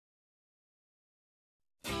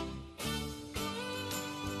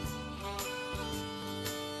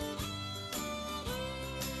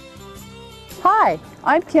Hi,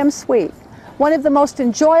 I'm Kim Sweet. One of the most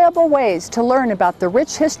enjoyable ways to learn about the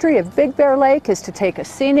rich history of Big Bear Lake is to take a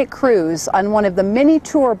scenic cruise on one of the many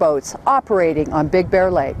tour boats operating on Big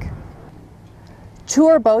Bear Lake.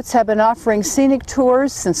 Tour boats have been offering scenic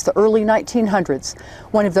tours since the early 1900s.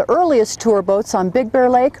 One of the earliest tour boats on Big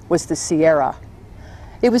Bear Lake was the Sierra.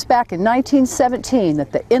 It was back in 1917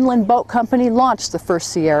 that the Inland Boat Company launched the first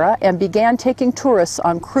Sierra and began taking tourists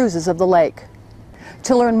on cruises of the lake.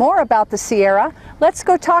 To learn more about the Sierra, let's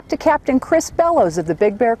go talk to Captain Chris Bellows of the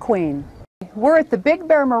Big Bear Queen. We're at the Big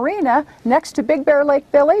Bear Marina next to Big Bear Lake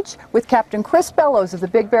Village with Captain Chris Bellows of the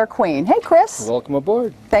Big Bear Queen. Hey, Chris. Welcome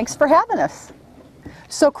aboard. Thanks for having us.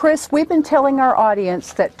 So, Chris, we've been telling our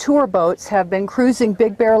audience that tour boats have been cruising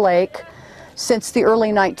Big Bear Lake since the early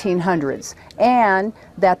 1900s, and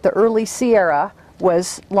that the early Sierra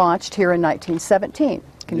was launched here in 1917.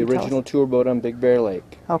 The original tour boat on Big Bear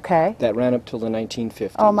Lake. Okay. That ran up till the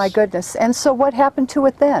 1950s. Oh my goodness. And so what happened to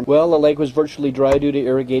it then? Well, the lake was virtually dry due to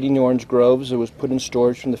irrigating the orange groves. It was put in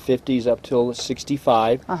storage from the 50s up till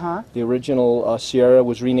 65. The original Sierra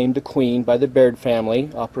was renamed the Queen by the Baird family,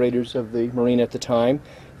 operators of the marina at the time,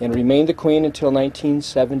 and remained the Queen until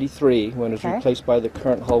 1973, when it was replaced by the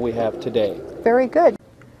current hull we have today. Very good.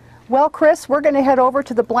 Well, Chris, we're going to head over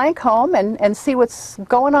to the Blanc home and see what's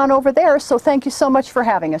going on over there, so thank you so much for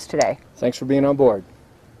having us today. Thanks for being on board.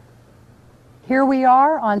 Here we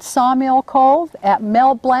are on Sawmill Cove at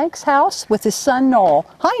Mel Blanc's house with his son Noel.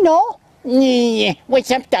 Hi, Noel. Yeah, what's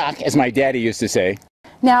up, Doc, as my daddy used to say.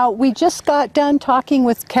 Now, we just got done talking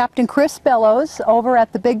with Captain Chris Bellows over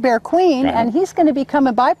at the Big Bear Queen, and he's going to be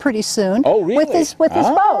coming by pretty soon. Oh, really? With his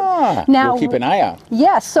boat. Now, we'll keep an eye out.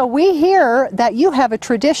 Yes, so we hear that you have a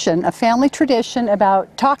tradition, a family tradition,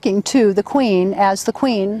 about talking to the Queen as the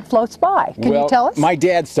Queen floats by. Can you tell us? My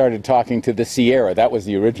dad started talking to the Sierra. That was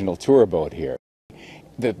the original tour boat here.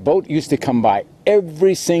 The boat used to come by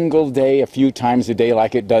every single day, a few times a day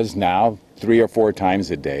like it does now, 3 or 4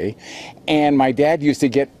 times a day. And my dad used to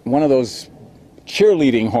get one of those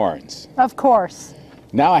cheerleading horns. Of course.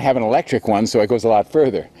 Now I have an electric one, so it goes a lot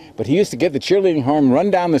further. But he used to get the cheerleading horn,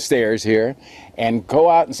 run down the stairs here, and go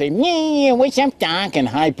out and say, "Yeah, what's up, Doc?" and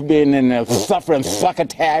hype in and suffering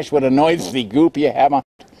succotash, what a noisy goop you have on.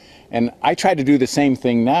 And I try to do the same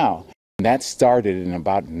thing now. That started in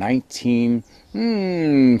about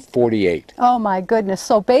 1948. Oh my goodness.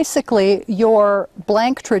 So basically your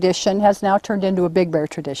Blanc tradition has now turned into a Big Bear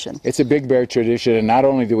tradition. It's a Big Bear tradition, and not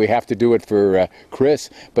only do we have to do it for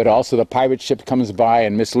Chris, but also the pirate ship comes by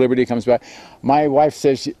and Miss Liberty comes by. My wife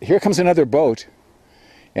says, "Here comes another boat,"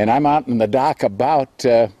 and I'm out in the dock about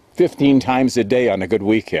 15 times a day on a good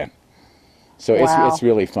weekend. So it's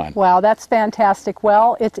really fun. Wow, that's fantastic.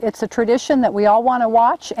 Well, it's a tradition that we all want to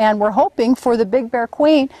watch, and we're hoping for the Big Bear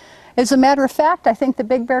Queen. As a matter of fact, I think the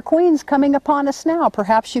Big Bear Queen's coming upon us now.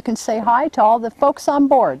 Perhaps you can say hi to all the folks on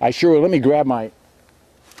board. I sure will. Let me grab my...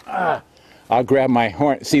 I'll grab my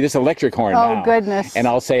horn. See, this electric horn now. Oh, goodness. And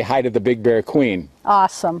I'll say hi to the Big Bear Queen.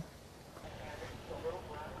 Awesome.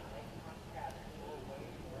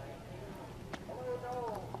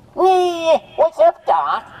 What's up,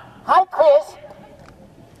 Doc? Hi, Chris.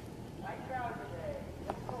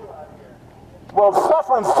 Well,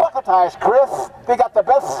 suffering succotash, Chris. They got the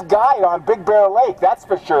best guide on Big Bear Lake, that's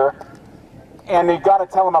for sure. And you got to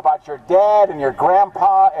tell them about your dad and your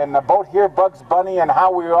grandpa and the boat here, Bugs Bunny, and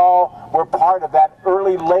how we all were part of that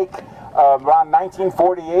early lake around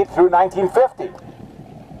 1948 through 1950.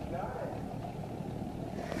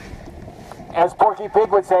 As Porky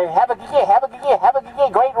Pig would say, have a giggy, have a giggy, have a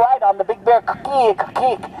giggy, great ride on the Big Bear Cookie, and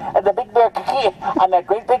the Big Bear Cookie on that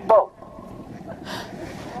great big boat.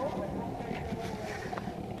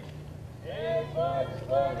 Hey, Bugs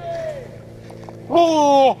Bunny!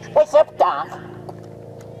 What's up, Doc?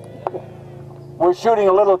 We're shooting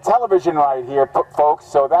a little television right here, folks,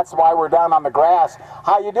 so that's why we're down on the grass.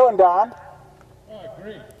 How you doing, Don? Oh,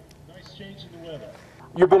 great. Nice change in the weather.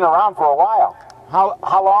 You've been around for a while. How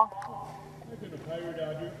long? I've been a pirate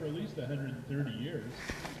out here for at least 130 years.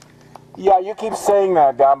 Yeah, you keep saying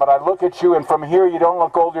that, Don, but I look at you, and from here you don't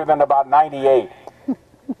look older than about 98. Thank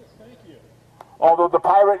you. Although the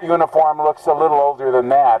pirate uniform looks a little older than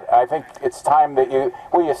that. I think it's time that you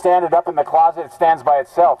stand it up in the closet, it stands by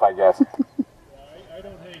itself, I guess. I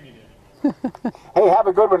don't hang it in. Hey, have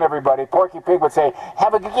a good one, everybody. Porky Pig would say,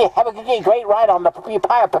 have a giggy, great ride on the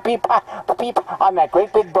pie, on that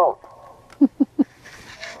great big boat.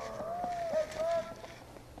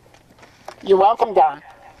 You're welcome, Don.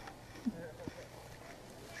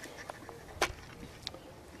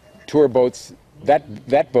 Tour boats,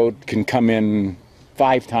 that boat can come in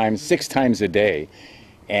 5 times, 6 times a day.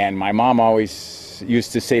 And my mom always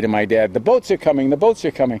used to say to my dad, the boats are coming, the boats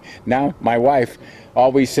are coming. Now my wife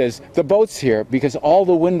always says, the boat's here, because all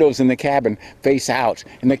the windows in the cabin face out.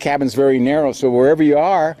 And the cabin's very narrow, so wherever you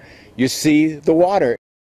are, you see the water.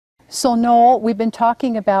 So Noel, we've been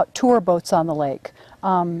talking about tour boats on the lake.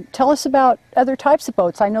 Tell us about other types of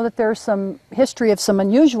boats. I know that there's some history of some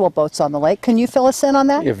unusual boats on the lake. Can you fill us in on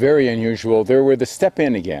that? Yeah, very unusual. There were the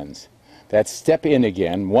step-in-agains. That's step-in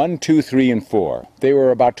again, 1, 2, 3, and 4. They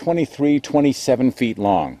were about 23, 27 feet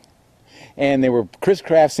long. And they were Chris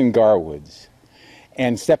Crafts and Garwoods.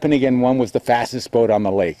 And step-in-again 1 was the fastest boat on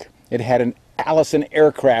the lake. It had an Allison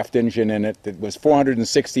aircraft engine in it that was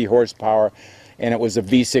 460 horsepower, and it was a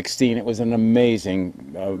V16. It was an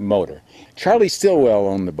amazing motor. Charley Stillwell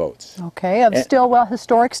owned the boats. Okay, of Stillwell,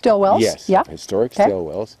 historic Stillwells? Yes, yeah. Historic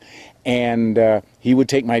Stillwells. And he would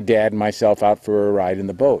take my dad and myself out for a ride in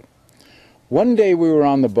the boat. One day we were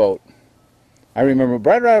on the boat. I remember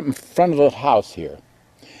right up in front of the house here.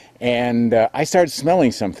 And I started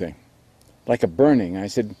smelling something, like a burning. I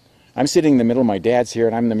said, I'm sitting in the middle, my dad's here,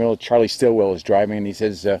 and I'm in the middle, Charley Stillwell is driving, and he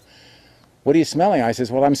says, what are you smelling? I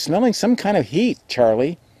says, well, I'm smelling some kind of heat,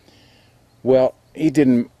 Charlie. Well, he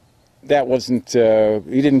didn't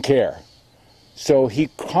care. So he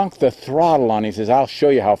conked the throttle on. He says, I'll show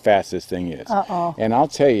you how fast this thing is. Uh-oh. And I'll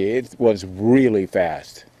tell you, it was really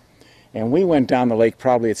fast. And we went down the lake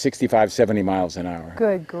probably at 65, 70 miles an hour.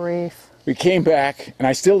 Good grief. We came back, and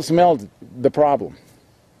I still smelled the problem.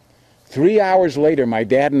 3 hours later, my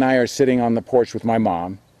dad and I are sitting on the porch with my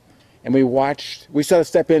mom, and we saw the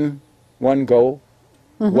step-in-one go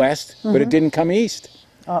west, but it didn't come east.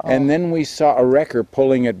 And then we saw a wrecker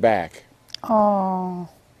pulling it back. Oh.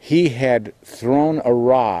 He had thrown a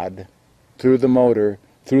rod through the motor,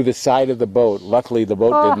 through the side of the boat. Luckily, the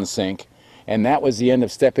boat didn't sink. And that was the end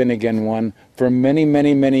of Step-In-Again 1 for many,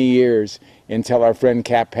 many, many years until our friend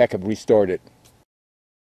Cap Peckham restored it.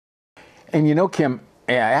 And you know, Kim,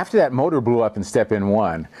 after that motor blew up in Step-In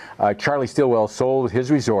 1, Charley Stillwell sold his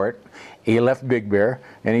resort. He left Big Bear,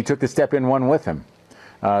 and he took the Step-In 1 with him.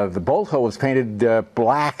 The bolt hull was painted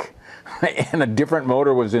black, and a different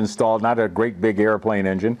motor was installed, not a great big airplane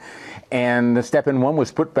engine. And the Step-In 1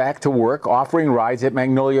 was put back to work, offering rides at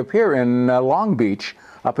Magnolia Pier in Long Beach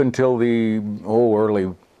up until the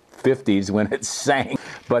early 50s when it sank.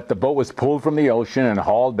 But the boat was pulled from the ocean and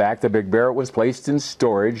hauled back to Big Bear. It was placed in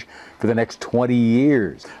storage for the next 20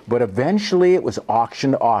 years. But eventually it was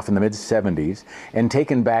auctioned off in the mid-70s and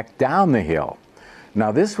taken back down the hill.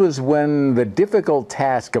 Now, this was when the difficult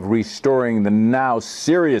task of restoring the now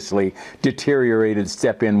seriously deteriorated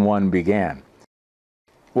Step-In 1 began.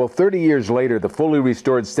 Well, 30 years later, the fully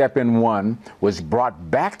restored Step-In 1 was brought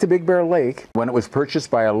back to Big Bear Lake when it was purchased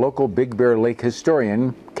by a local Big Bear Lake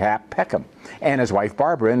historian, Cap Peckham, and his wife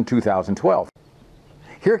Barbara in 2012.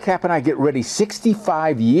 Here Cap and I get ready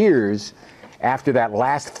 65 years after that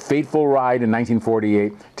last fateful ride in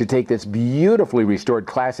 1948 to take this beautifully restored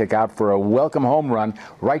classic out for a welcome home run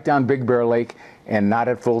right down Big Bear Lake, and not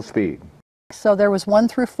at full speed. So there was 1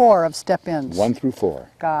 through 4 of step-ins. 1 through 4.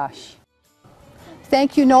 Gosh.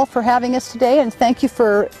 Thank you, Noel, for having us today, and thank you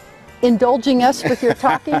for indulging us with your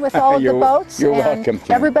talking with all of the boats. You're welcome,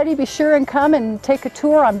 Kim. Everybody be sure and come and take a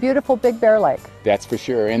tour on beautiful Big Bear Lake. That's for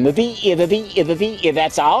sure. And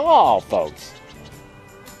that's all, folks.